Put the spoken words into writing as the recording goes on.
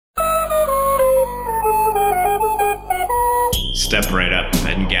Step right up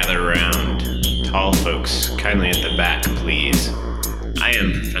and gather around. Tall folks, kindly at the back, please. I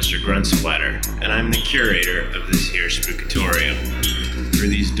am Professor Gruntsplatter, and I'm the curator of this here Spookatorium. Through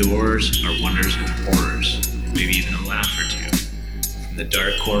these doors are wonders and horrors, maybe even a laugh or two. From the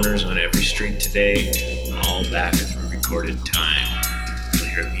dark corners on every street today, all back through recorded time. You'll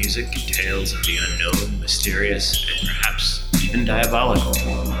hear music and tales of the unknown, mysterious, and perhaps even diabolical.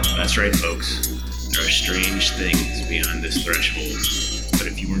 That's right, folks. There are strange things beyond this threshold. But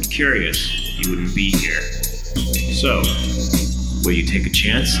if you weren't curious, you wouldn't be here. So, will you take a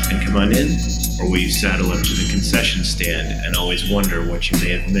chance and come on in? Or will you saddle up to the concession stand and always wonder what you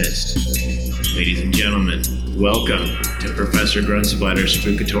may have missed? Ladies and gentlemen, welcome to Professor Grunsplatter's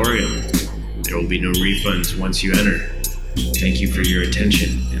Spookatorium. There will be no refunds once you enter. Thank you for your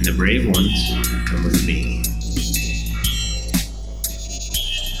attention, and the brave ones, come with me.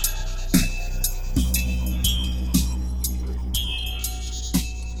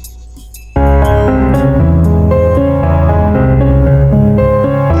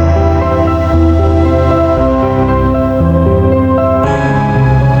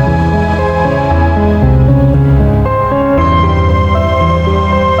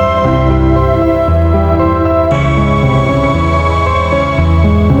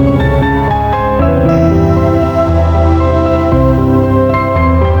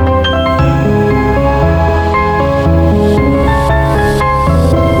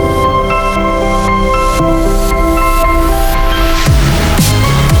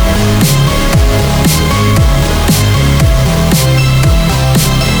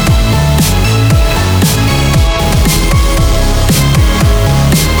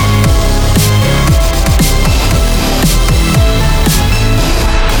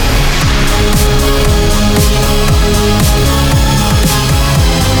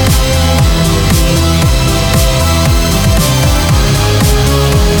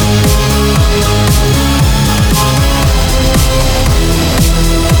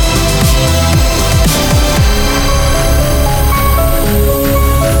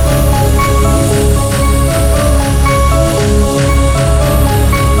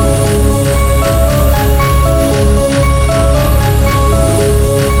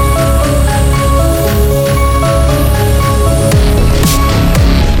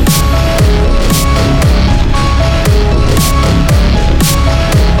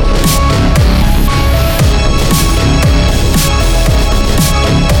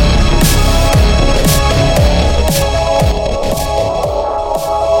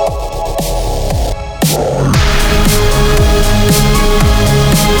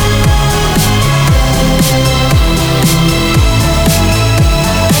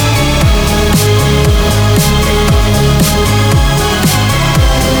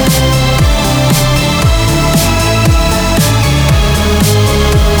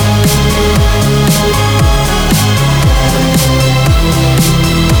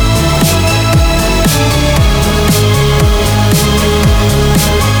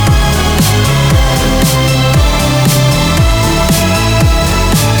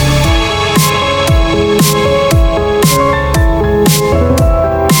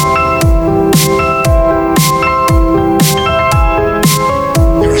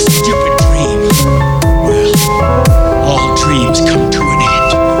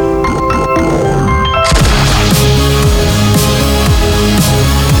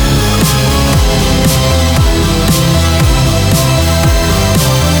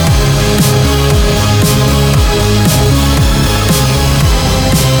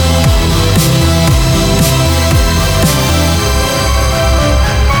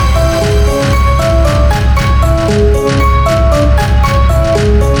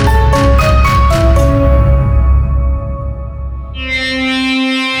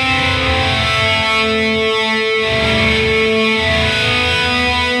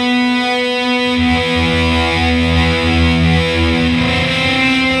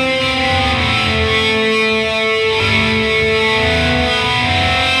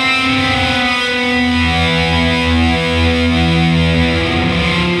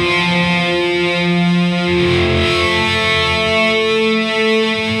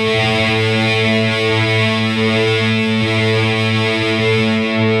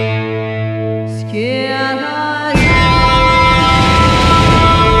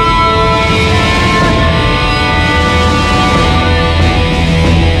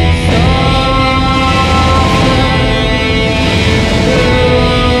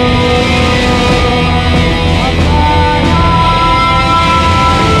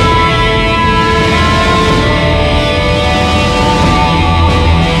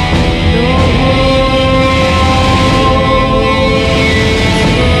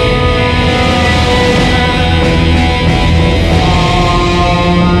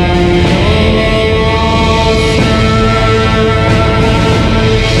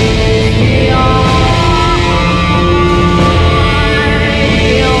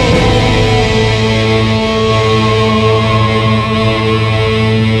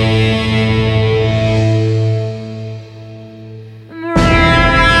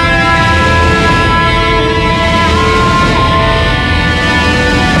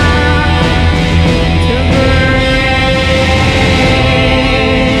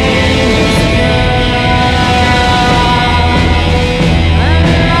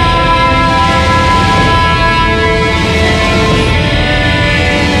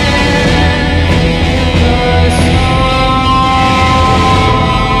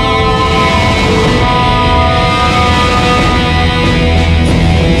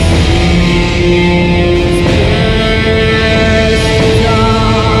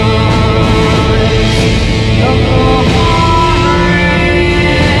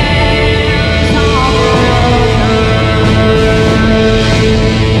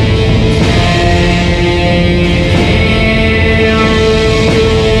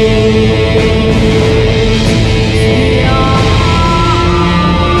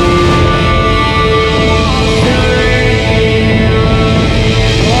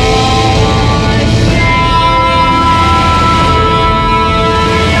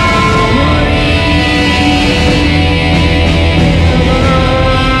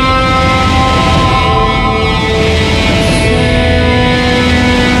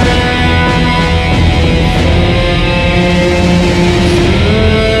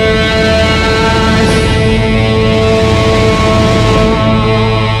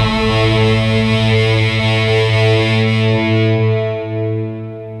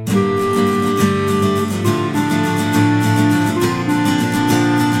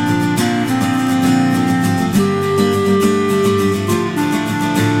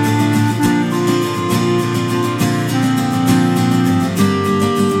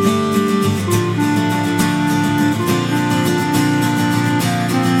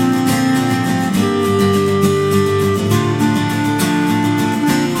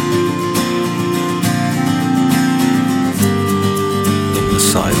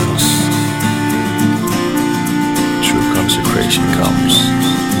 silence, true consecration comes.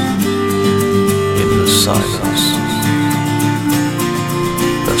 In the silence,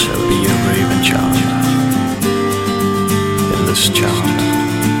 there shall be a raven chant. In this chant,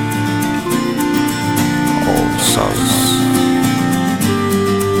 all solace,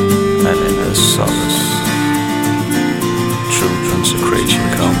 and in this solace, true consecration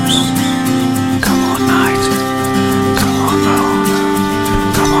comes. Come on night, come on moon,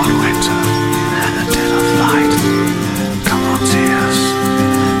 come on winter, and the dead of light. Come on tears,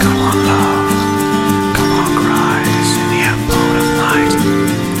 come on love, come on cries in the abode of night.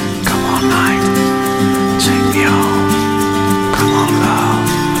 Come on night, take me home. Come on love,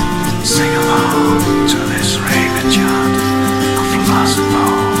 sing along to this raven chant of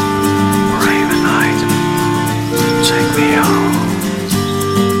philosopher. Raven night, take me home.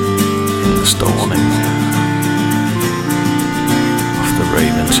 In the dawning of the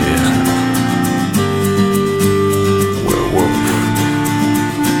raven's ear, werewolf,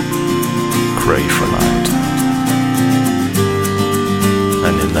 cray for night,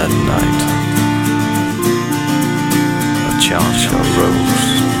 and in that night a chant shall rose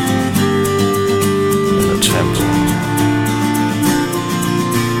in the temple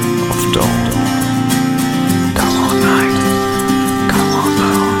of dawn. Come on night, come on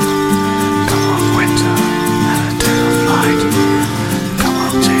moon, come on winter, and a dead of light. Come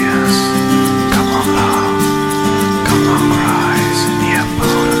on tears, come on love, come on cries in the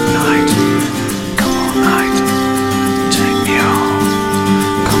abode of night. Come on night, take me home.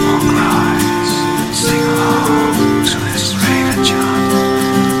 Come on cries, sing along to this raven chant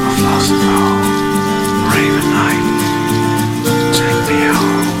of lost love. Raven night, take me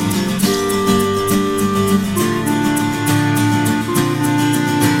home.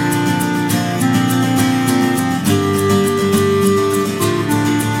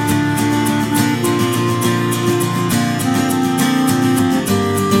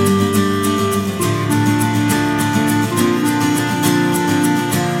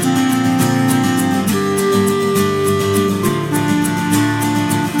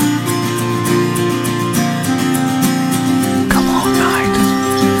 Come on night,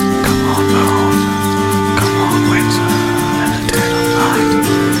 come on moon, come on winter, and the dead of light.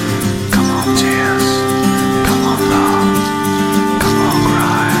 Come on tears, come on love, come on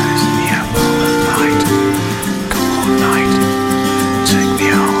cries in the abode of night. Come on night, take me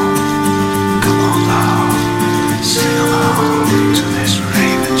home. Come on love, sing along to this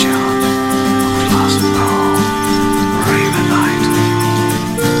raven chant of philosopher. Raven night,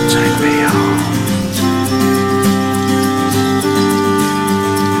 take me home.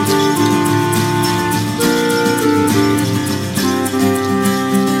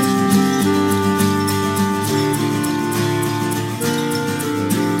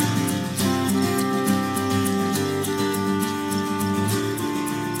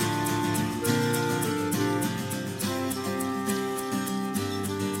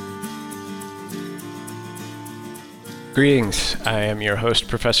 Greetings, I am your host,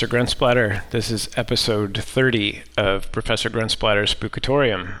 Professor Gruntsplatter. This is episode 30 of Professor Gruntsplatter's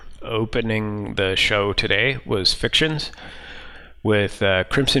Spookatorium. Opening the show today was Fixions with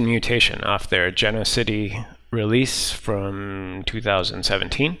Crimson Mutation off their Genocity release from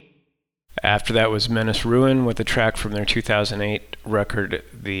 2017. After that was Menace Ruine with a track from their 2008 record,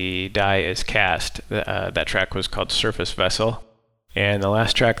 The Die Is Cast. That track was called Surface Vessel. And the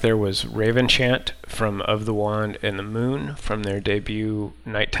last track there was Raven Chant from Of the Wand and the Moon from their debut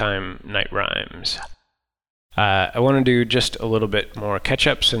Nighttime Night Rhymes. I want to do just a little bit more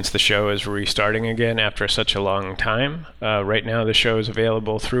catch-up since the show is restarting again after such a long time. Right now the show is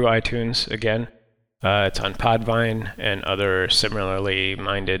available through iTunes again. It's on Podvine and other similarly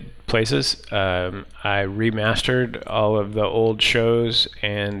minded places. I remastered all of the old shows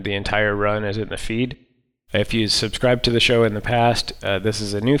and the entire run is in the feed. If you subscribed to the show in the past, this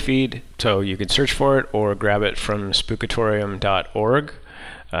is a new feed, so you can search for it or grab it from spookatorium.org.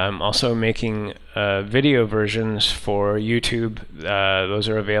 I'm also making video versions for YouTube. Those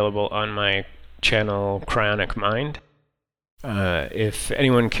are available on my channel, Cryonic Mind. If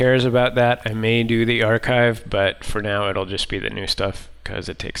anyone cares about that, I may do the archive, but for now it'll just be the new stuff because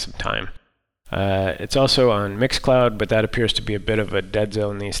it takes some time. It's also on Mixcloud, but that appears to be a bit of a dead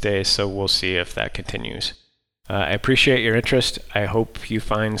zone these days, so we'll see if that continues. I appreciate your interest. I hope you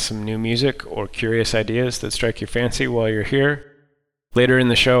find some new music or curious ideas that strike your fancy while you're here. Later in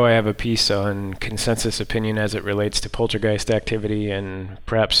the show, I have a piece on consensus opinion as it relates to poltergeist activity and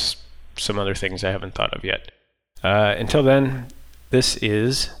perhaps some other things I haven't thought of yet. Until then, this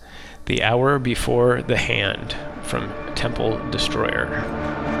is The Hour Before the Hand from Temple Destroyer.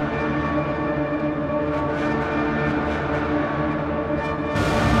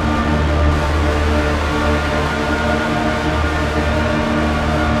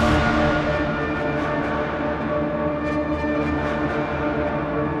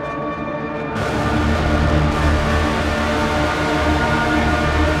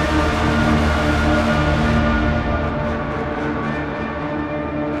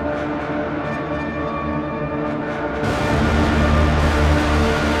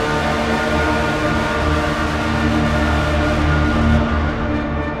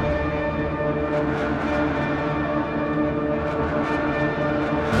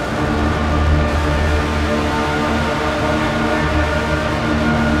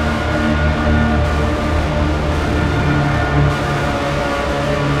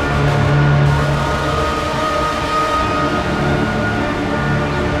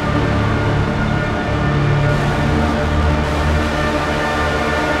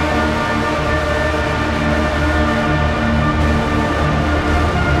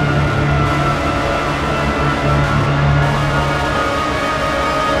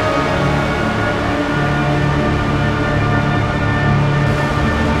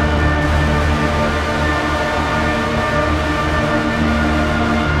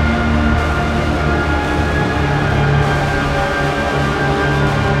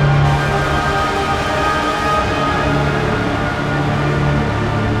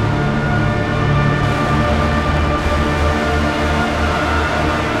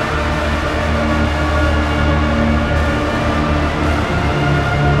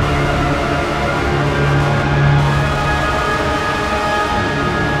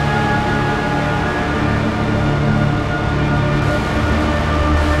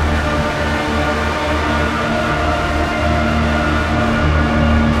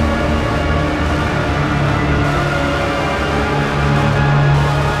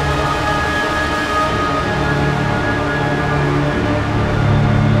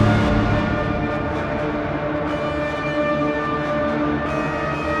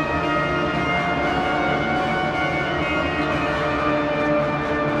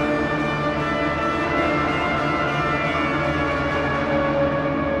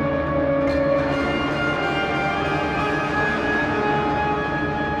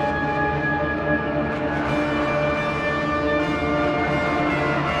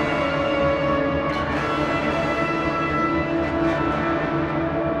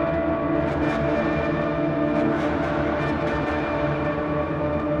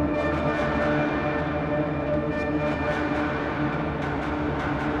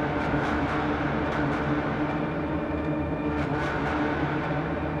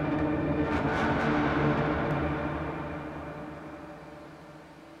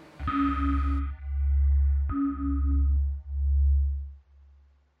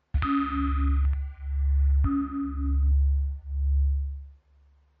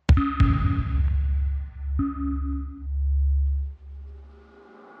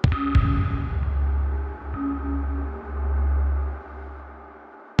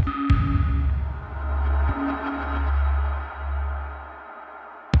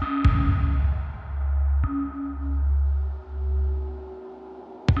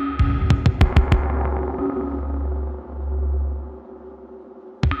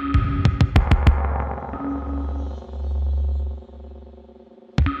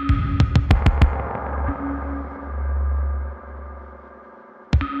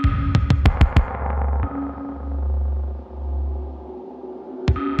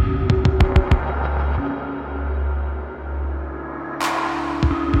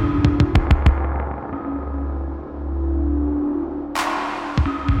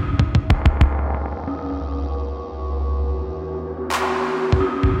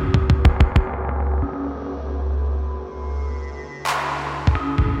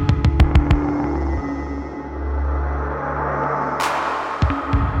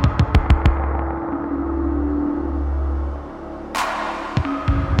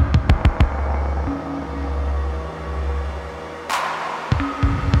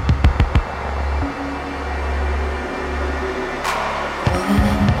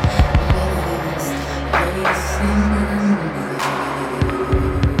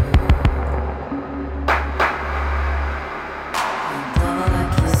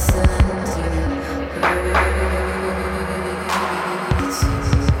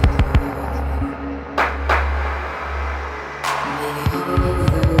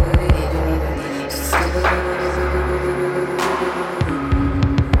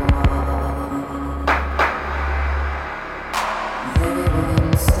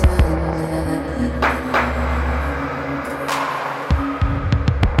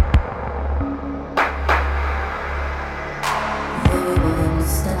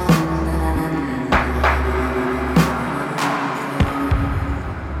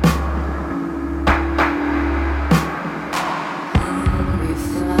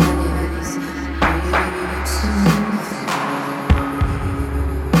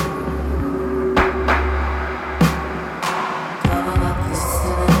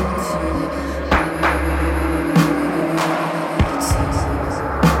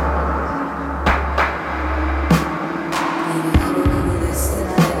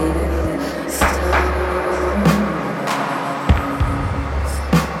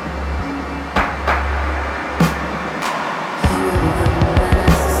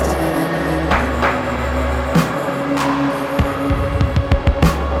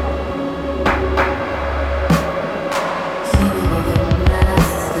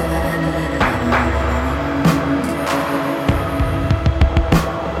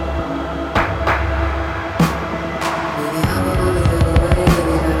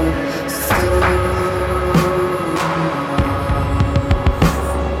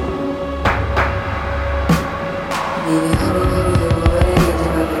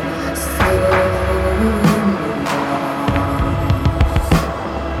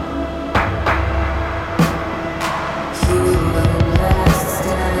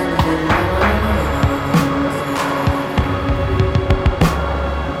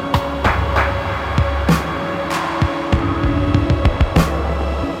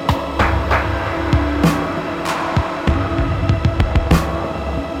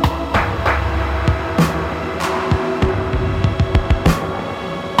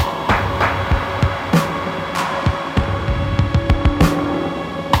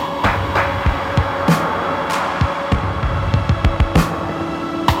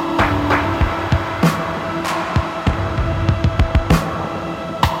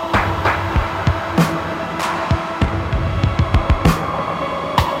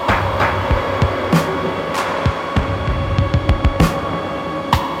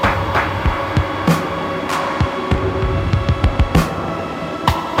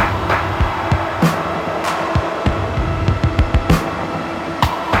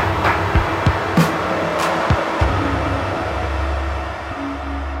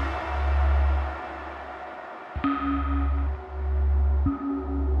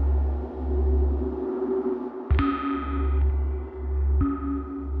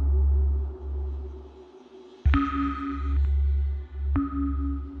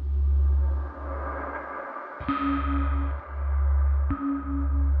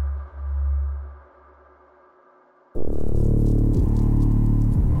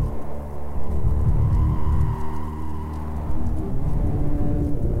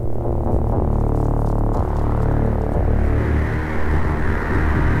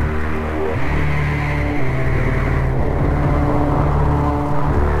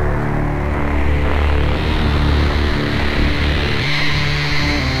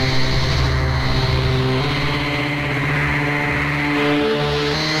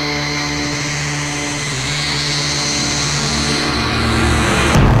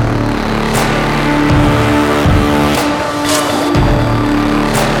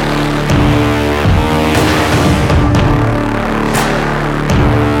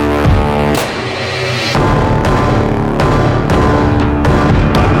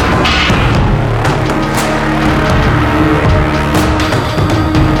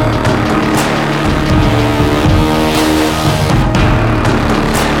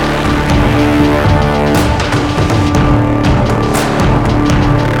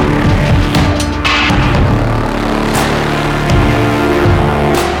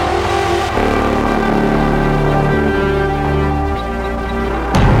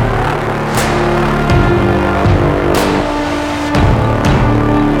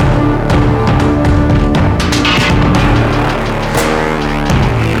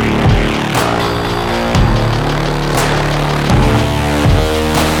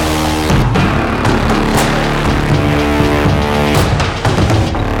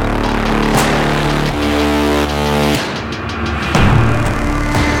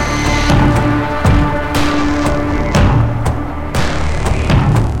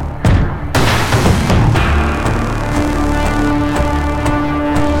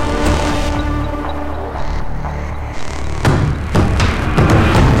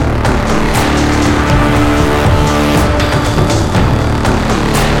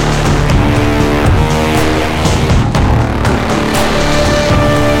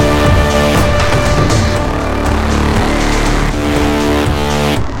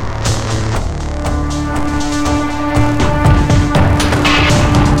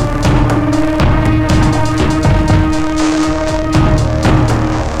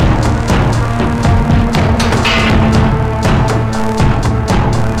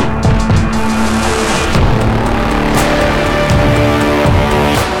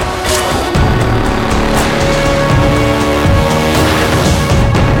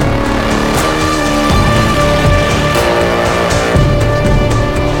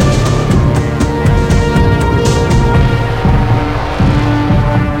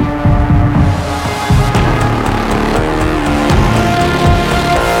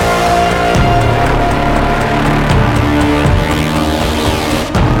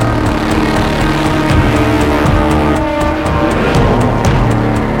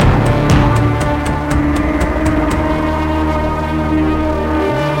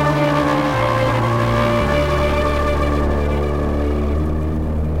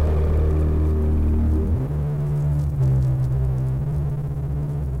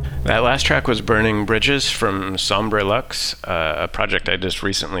 That last track was Burning Bridges from Sombre Lux, a project I just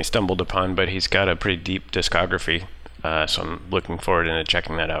recently stumbled upon, but he's got a pretty deep discography, so I'm looking forward to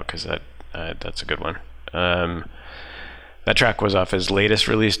checking that out because that's a good one. That track was off his latest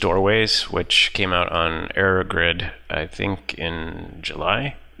release, Doorways, which came out on Error Grid, I think, in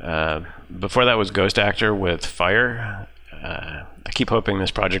July. Before that was Ghost Actor with Fire. I keep hoping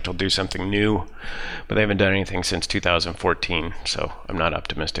this project will do something new, but they haven't done anything since 2014, so I'm not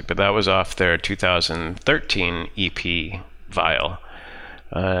optimistic. But that was off their 2013 EP, Vile.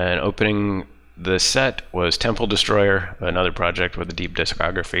 And opening the set was Temple Destroyer, another project with a deep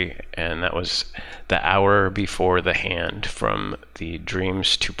discography, and that was The Hour Before the Hand from the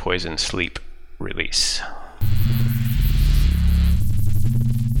Dreams to Poison Sleep release.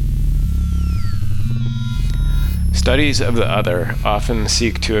 Studies of the other often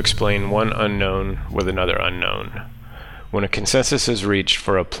seek to explain one unknown with another unknown. When a consensus is reached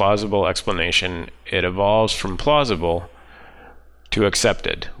for a plausible explanation, it evolves from plausible to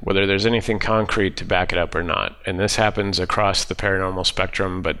accepted, whether there's anything concrete to back it up or not. And this happens across the paranormal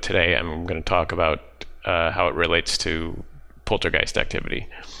spectrum, but today I'm going to talk about how it relates to poltergeist activity.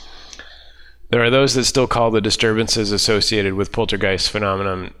 There are those that still call the disturbances associated with poltergeist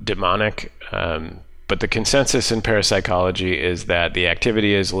phenomenon demonic, but the consensus in parapsychology is that the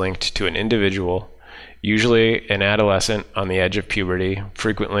activity is linked to an individual, usually an adolescent on the edge of puberty.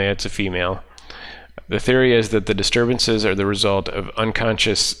 Frequently it's a female. The theory is that the disturbances are the result of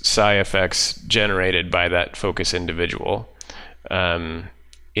unconscious psi effects generated by that focus individual. In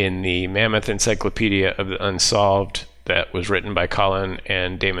the Mammoth Encyclopedia of the Unsolved, that was written by Colin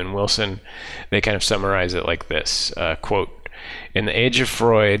and Damon Wilson. They kind of summarize it like this, quote, "In the age of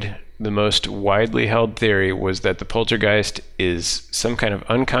Freud, the most widely held theory was that the poltergeist is some kind of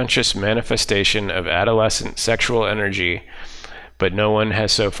unconscious manifestation of adolescent sexual energy, but no one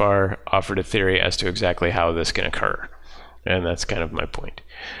has so far offered a theory as to exactly how this can occur." And that's kind of my point.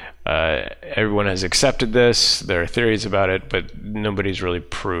 Everyone has accepted this. There are theories about it, but nobody's really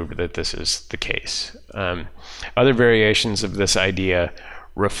proved that this is the case. Other variations of this idea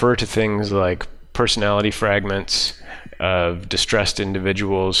refer to things like personality fragments of distressed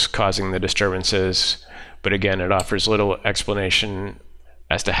individuals causing the disturbances, but again, it offers little explanation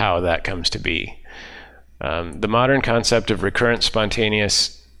as to how that comes to be. The modern concept of recurrent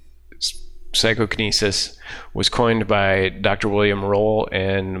spontaneous psychokinesis was coined by Dr. William Roll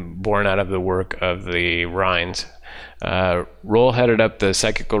and born out of the work of the Ruines. Roll headed up the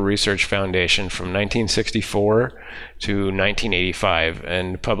Psychical Research Foundation from 1964 to 1985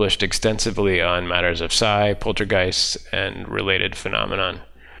 and published extensively on matters of psi, poltergeists, and related phenomenon.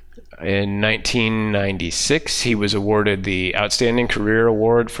 In 1996, he was awarded the Outstanding Career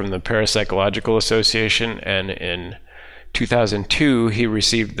Award from the Parapsychological Association, and in 2002, he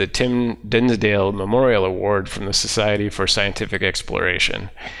received the Tim Dinsdale Memorial Award from the Society for Scientific Exploration.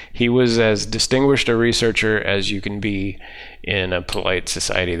 He was as distinguished a researcher as you can be in a polite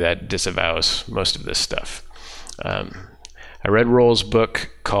society that disavows most of this stuff. I read Roll's book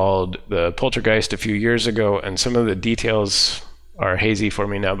called The Poltergeist a few years ago, and some of the details are hazy for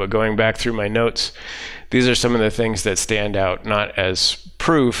me now, but going back through my notes, these are some of the things that stand out, not as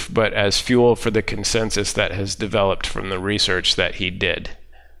proof, but as fuel for the consensus that has developed from the research that he did.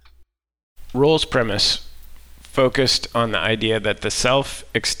 Roll's premise focused on the idea that the self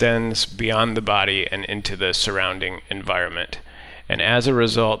extends beyond the body and into the surrounding environment. And as a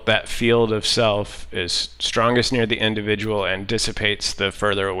result, that field of self is strongest near the individual and dissipates the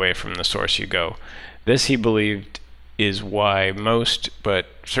further away from the source you go. This, he believed, is why most, but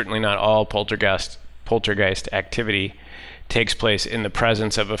certainly not all, poltergeist activity takes place in the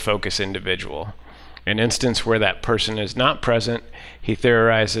presence of a focus individual. An instance where that person is not present, he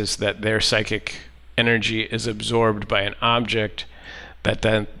theorizes that their psychic energy is absorbed by an object that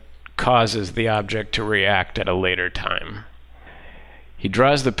then causes the object to react at a later time. He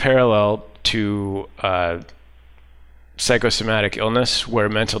draws the parallel to psychosomatic illness, where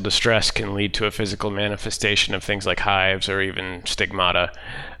mental distress can lead to a physical manifestation of things like hives or even stigmata.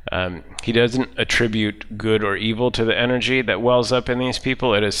 He doesn't attribute good or evil to the energy that wells up in these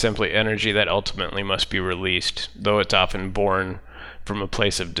people. It is simply energy that ultimately must be released, though it's often born from a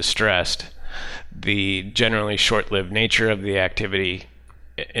place of distress. The generally short-lived nature of the activity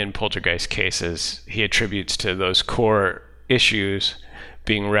in poltergeist cases, he attributes to those core issues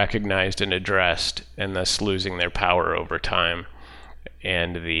being recognized and addressed, and thus losing their power over time,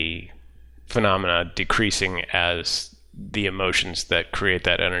 and the phenomena decreasing as the emotions that create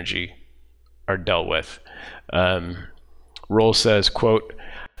that energy are dealt with. Roll says, quote,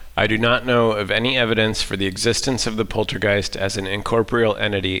 "I do not know of any evidence for the existence of the poltergeist as an incorporeal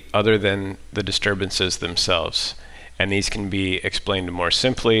entity other than the disturbances themselves, and these can be explained more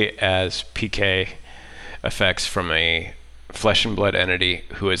simply as PK effects from a flesh and blood entity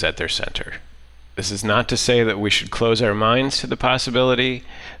who is at their center. This is not to say that we should close our minds to the possibility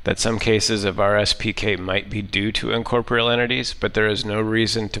that some cases of RSPK might be due to incorporeal entities, but there is no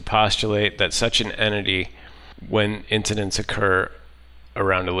reason to postulate that such an entity when incidents occur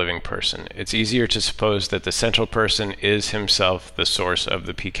around a living person. It's easier to suppose that the central person is himself the source of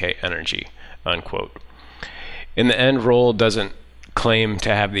the PK energy," unquote. In the end, Roll doesn't claim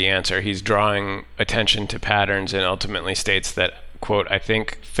to have the answer. He's drawing attention to patterns and ultimately states that, quote, "I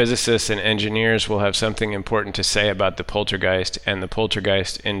think physicists and engineers will have something important to say about the poltergeist, and the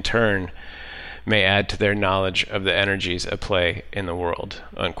poltergeist in turn may add to their knowledge of the energies at play in the world,"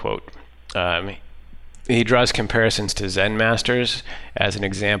 unquote. He draws comparisons to Zen masters as an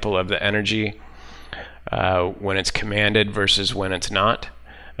example of the energy when it's commanded versus when it's not.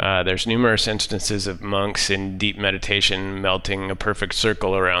 There's numerous instances of monks in deep meditation melting a perfect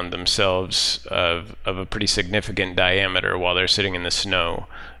circle around themselves of a pretty significant diameter while they're sitting in the snow.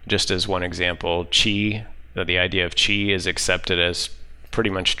 Just as one example, qi, the idea of qi is accepted as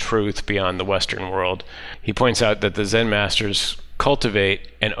pretty much truth beyond the Western world. He points out that the Zen masters cultivate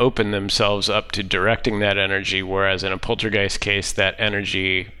and open themselves up to directing that energy, whereas in a poltergeist case, that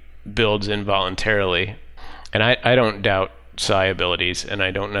energy builds involuntarily. And I don't doubt psi abilities, and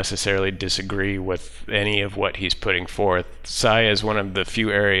I don't necessarily disagree with any of what he's putting forth. Psi is one of the few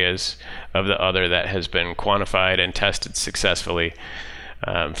areas of the other that has been quantified and tested successfully.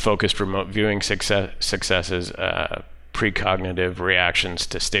 Focused remote viewing successes, precognitive reactions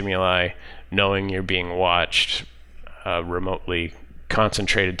to stimuli, knowing you're being watched, remotely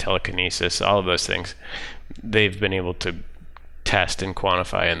concentrated telekinesis, all of those things, they've been able to test and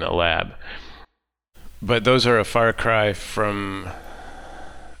quantify in the lab. But those are a far cry from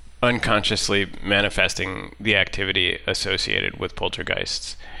unconsciously manifesting the activity associated with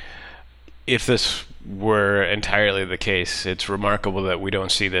poltergeists. If this were entirely the case, it's remarkable that we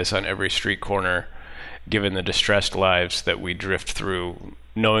don't see this on every street corner, given the distressed lives that we drift through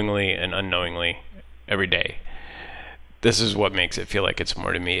knowingly and unknowingly every day. This is what makes it feel like it's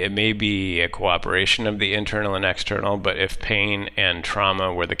more to me. It may be a cooperation of the internal and external, but if pain and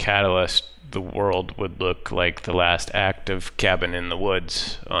trauma were the catalyst, the world would look like the last act of Cabin in the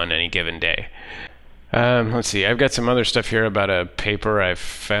Woods on any given day. Let's see, I've got some other stuff here about a paper I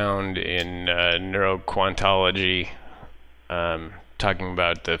found in neuroquantology, talking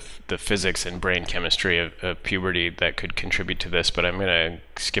about the physics and brain chemistry of puberty that could contribute to this, but I'm going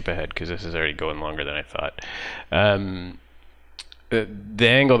to skip ahead because this is already going longer than I thought. The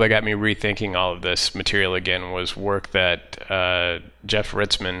angle that got me rethinking all of this material again was work that Jeff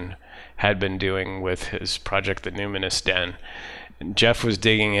Ritzman had been doing with his project, The Numinous Den. Jeff was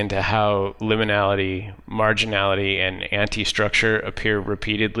digging into how liminality, marginality, and anti-structure appear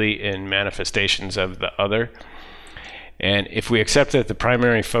repeatedly in manifestations of the other. And if we accept that the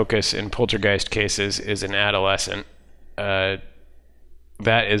primary focus in poltergeist cases is an adolescent, that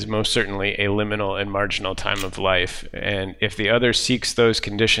is most certainly a liminal and marginal time of life. And if the other seeks those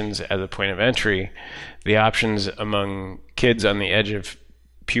conditions as a point of entry, the options among kids on the edge of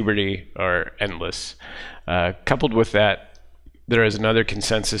puberty are endless. Coupled with that, there is another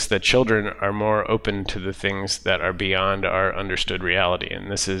consensus that children are more open to the things that are beyond our understood reality. And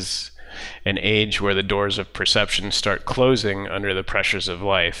this is an age where the doors of perception start closing under the pressures of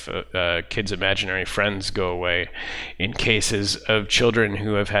life. Kids' imaginary friends go away. In cases of children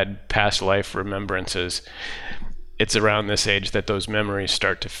who have had past life remembrances, it's around this age that those memories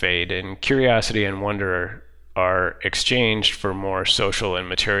start to fade, and curiosity and wonder are exchanged for more social and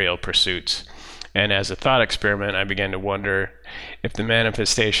material pursuits. And as a thought experiment, I began to wonder if the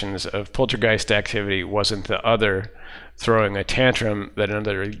manifestations of poltergeist activity wasn't the other throwing a tantrum that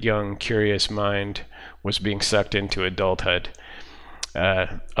another young, curious mind was being sucked into adulthood.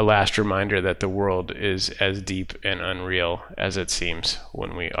 A last reminder that the world is as deep and unreal as it seems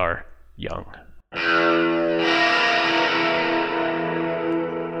when we are young.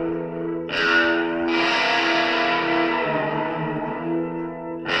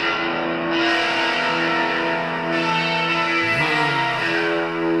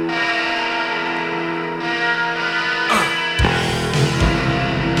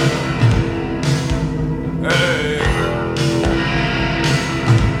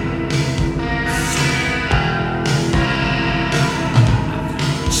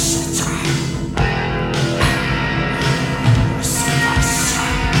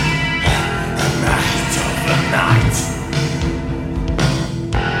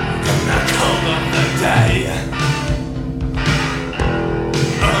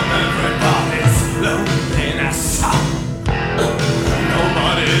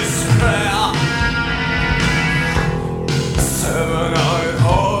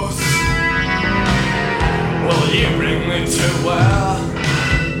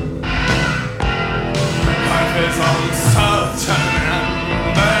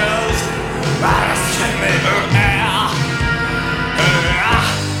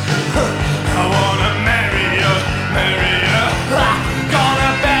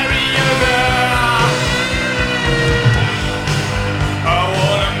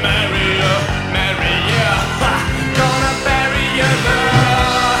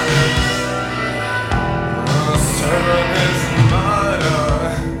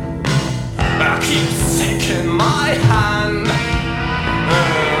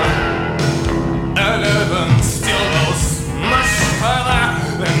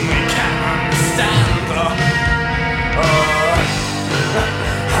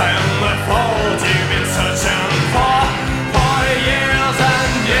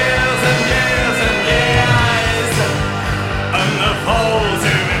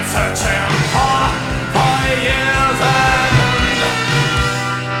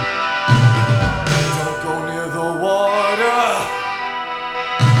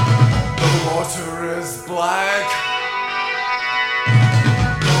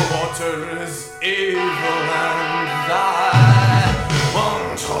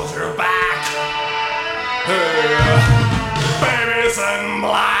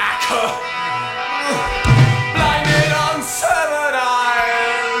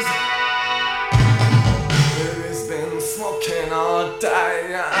 Baby's been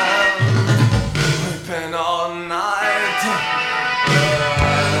day weeping all night.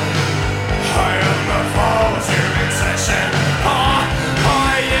 I am the poltergeist session for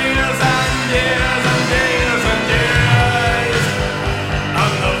years and years and years and years.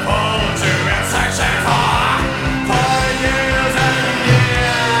 I'm the poltergeist section for years and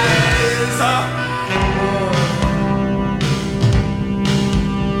years.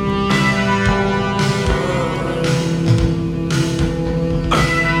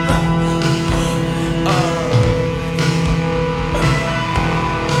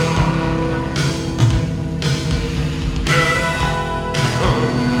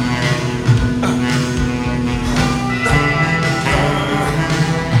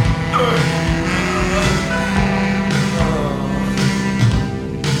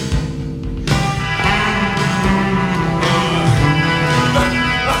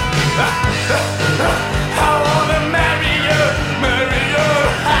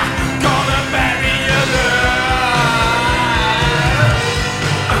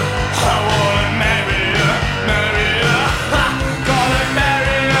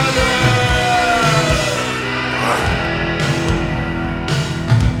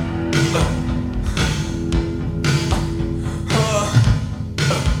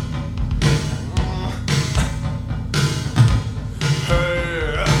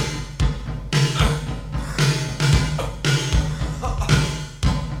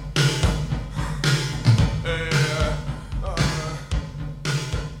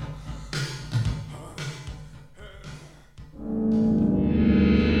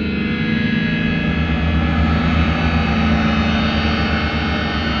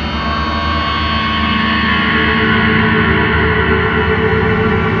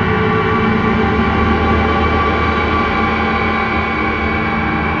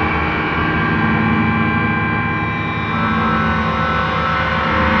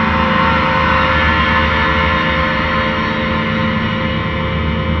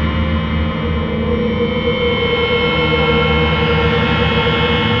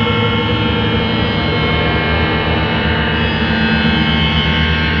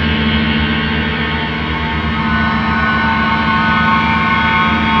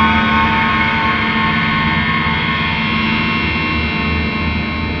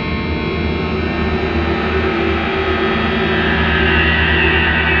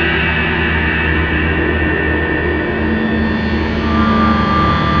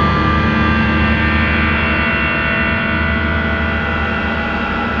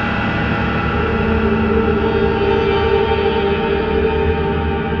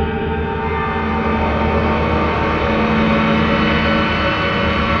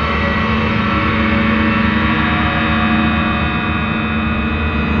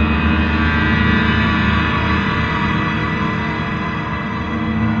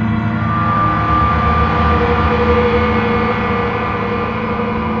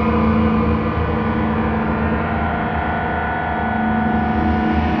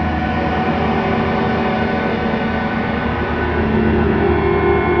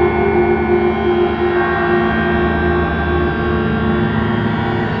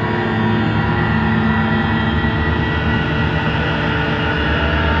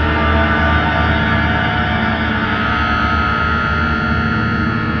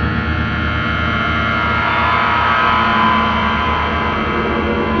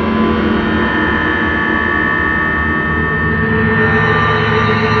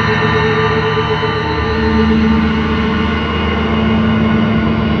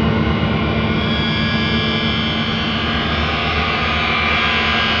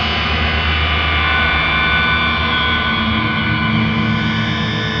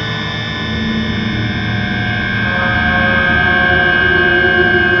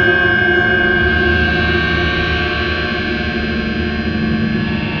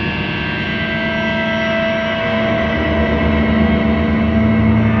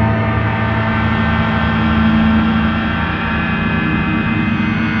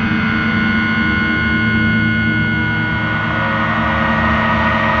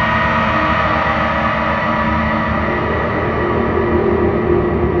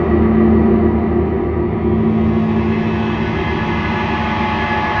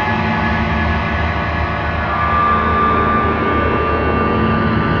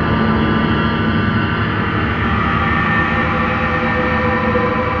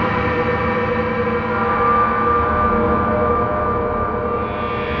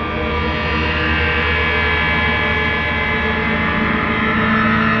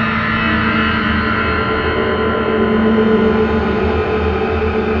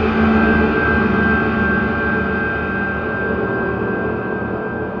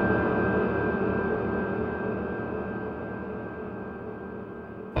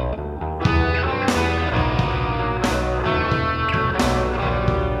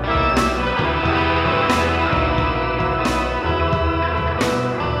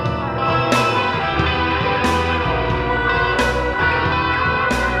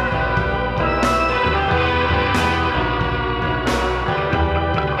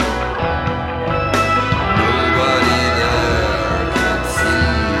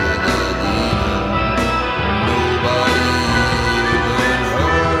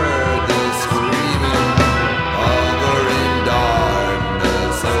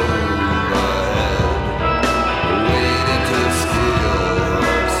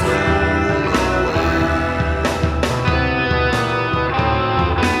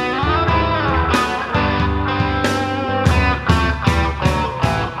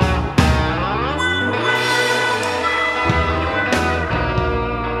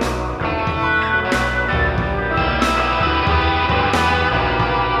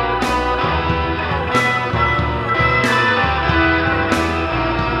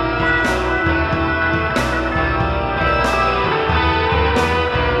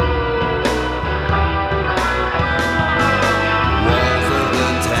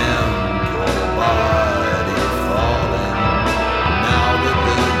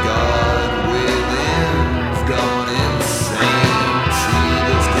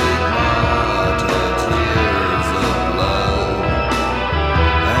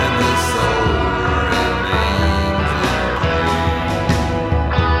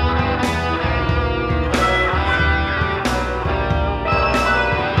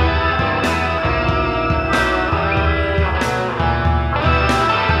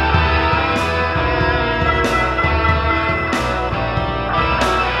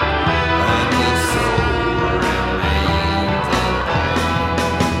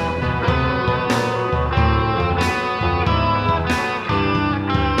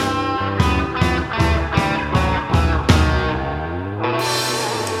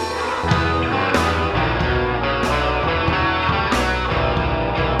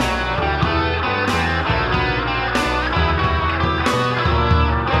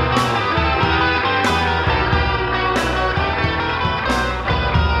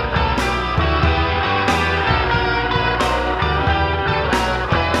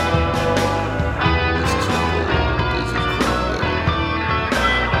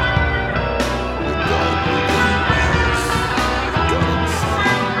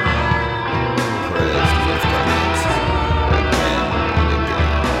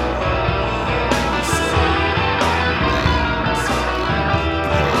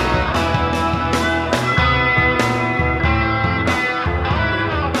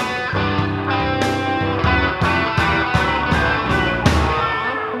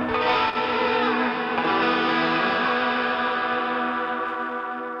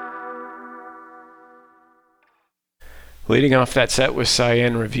 Leading off that set was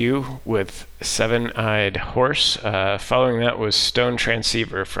Cyan Revue with Seven-Eyed Horse. Following that was Stone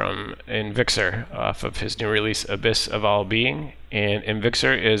Transceiver from Imvixor off of his new release Abyss of All Being. And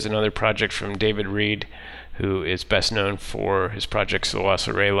Imvixor is another project from David Reed, who is best known for his projects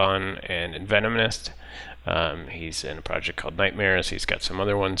Lawasa Raylon and Envenomist. He's in a project called Nightmares. He's got some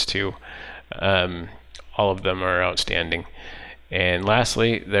other ones too. All of them are outstanding. And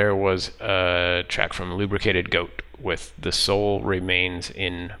lastly, there was a track from Lubricated Goat with The Soul Remains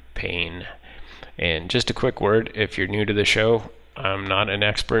in Pain. And just a quick word, if you're new to the show, I'm not an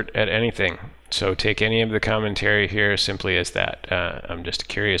expert at anything. So take any of the commentary here simply as that. I'm just a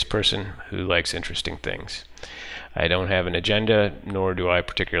curious person who likes interesting things. I don't have an agenda, nor do I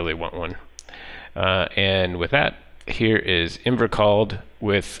particularly want one. And with that, here is Invercauld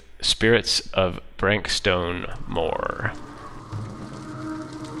with Spirits of Brankstone Moor.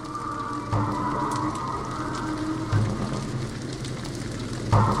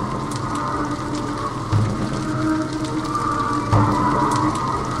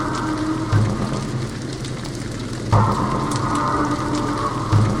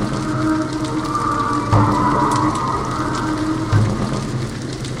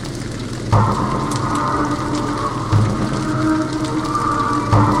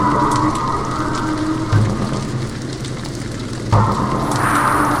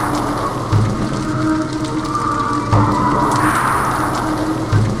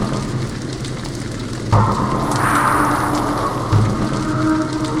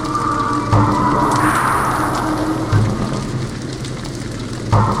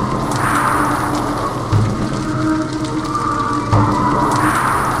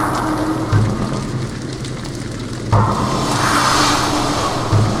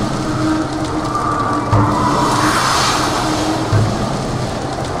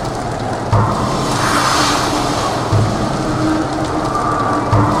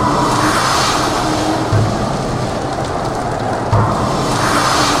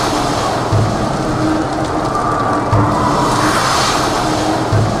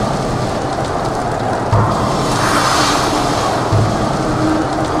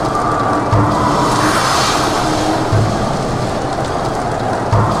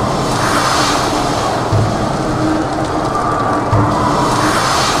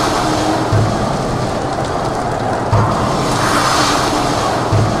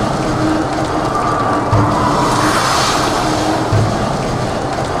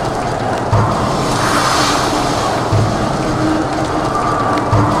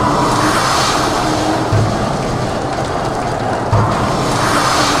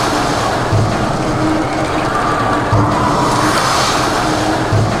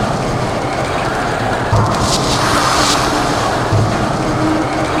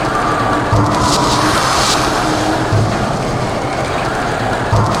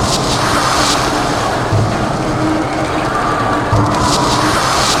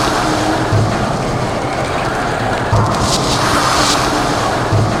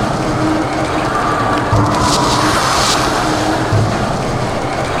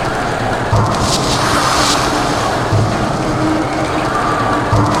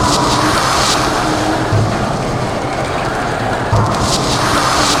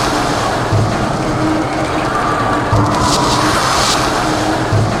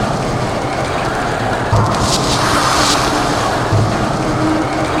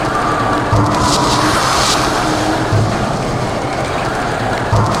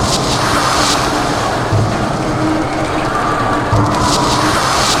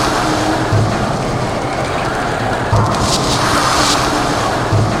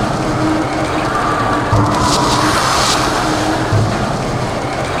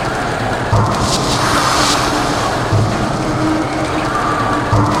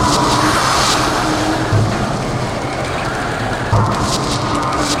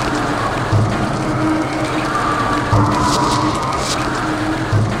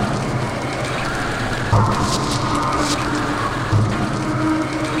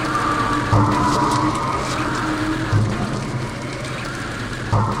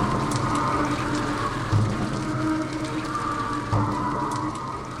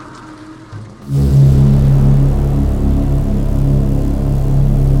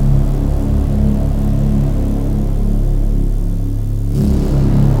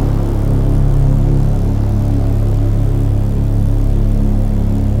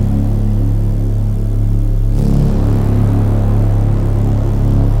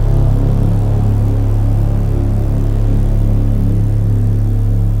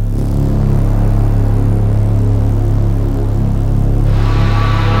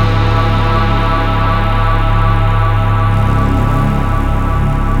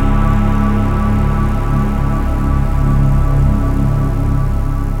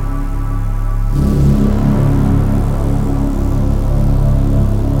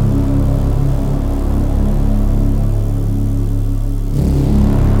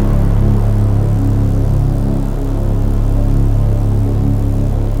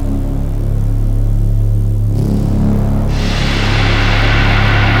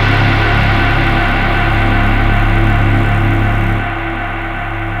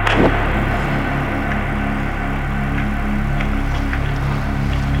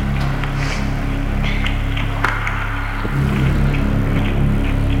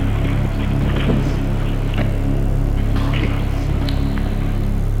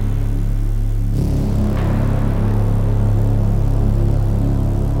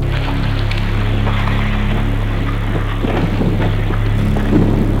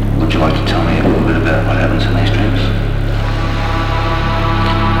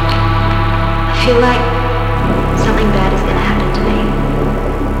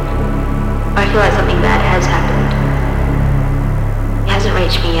 I feel like something bad has happened. It hasn't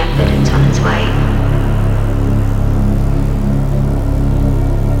reached me yet, but it's on its way.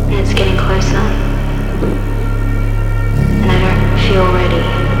 And it's getting closer. And I don't feel ready.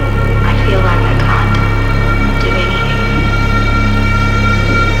 I feel like I can't do anything.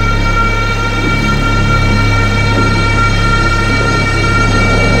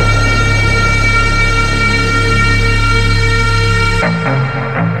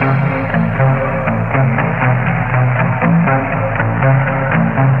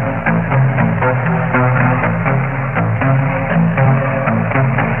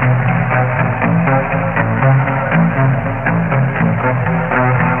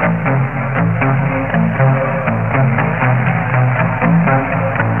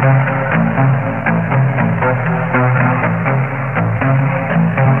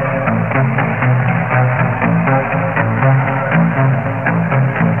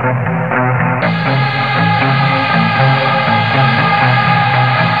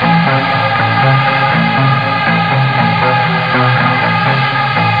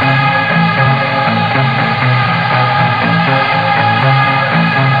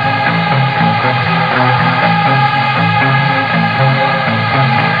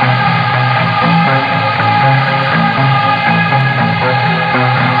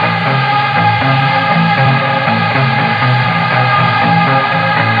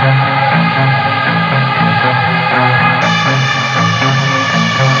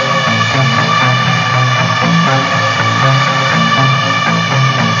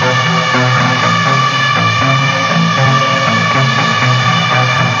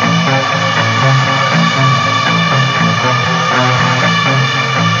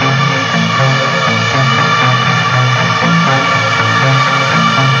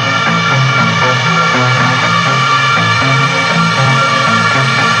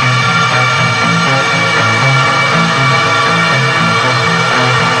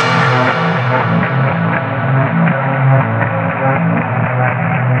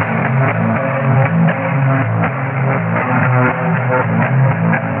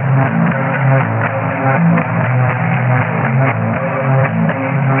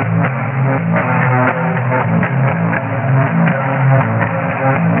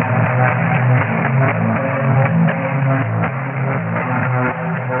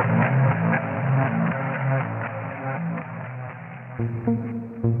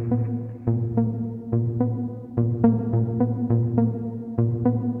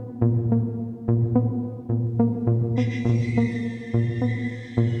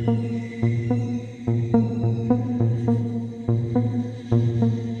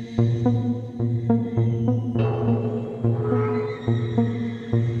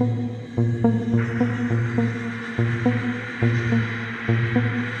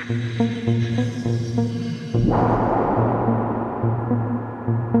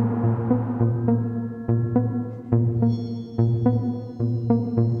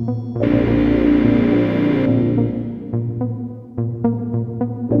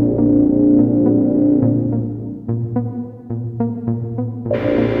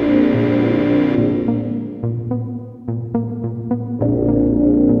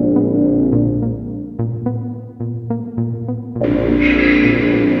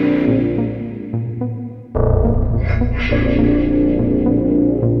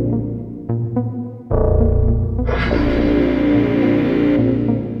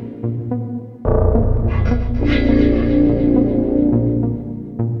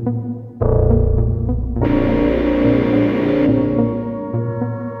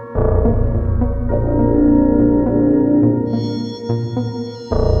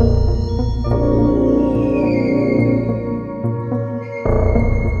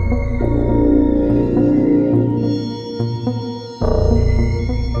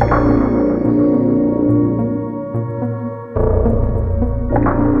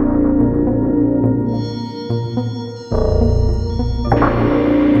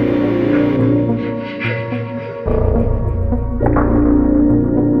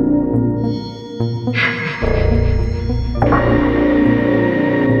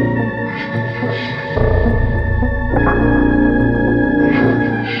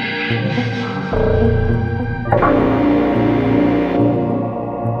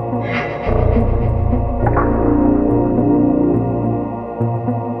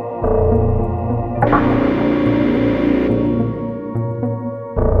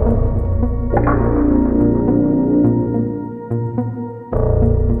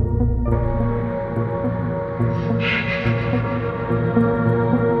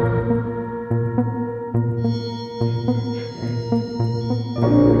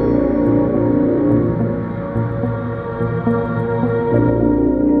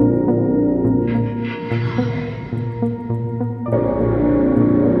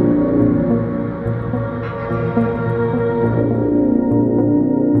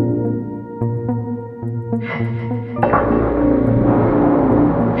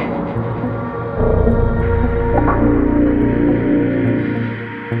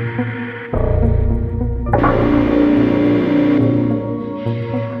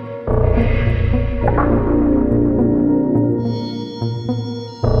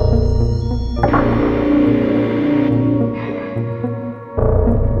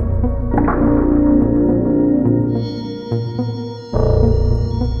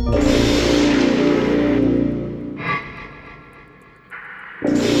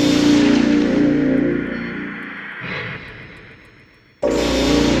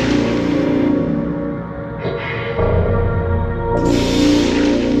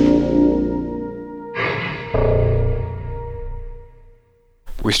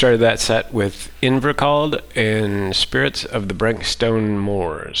 We started that set with Invercauld and Spirits of the Brankstone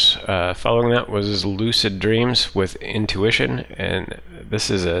Moors. Following that was Lucid Dreams with Intuition, and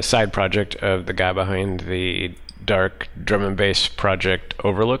this is a side project of the guy behind the dark drum and bass project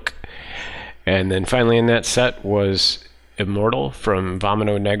Overlook. And then finally in that set was Immortal from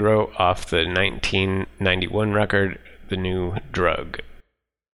Vomito Negro off the 1991 record, The New Drug.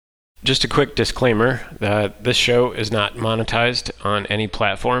 Just a quick disclaimer, this show is not monetized on any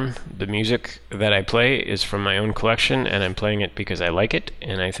platform. The music that I play is from my own collection, and I'm playing it because I like it,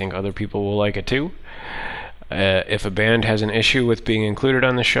 and I think other people will like it too. If a band has an issue with being included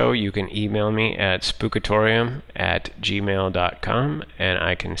on the show, you can email me at spookatorium@gmail.com, and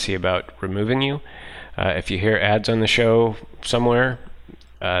I can see about removing you. If you hear ads on the show somewhere,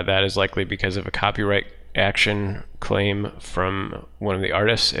 that is likely because of a copyright action claim from one of the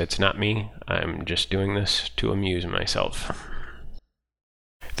artists. It's not me. I'm just doing this to amuse myself.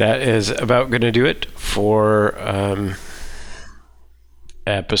 That is about going to do it for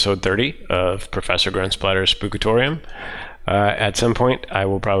episode 30 of Professor Grunsplatter's Spookatorium. At some point, I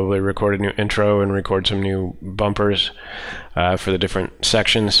will probably record a new intro and record some new bumpers for the different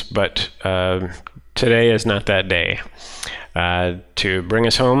sections, but today is not that day. To bring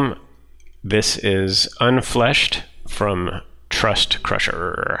us home, this is Unfleshed from Trust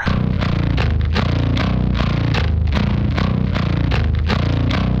Crusher.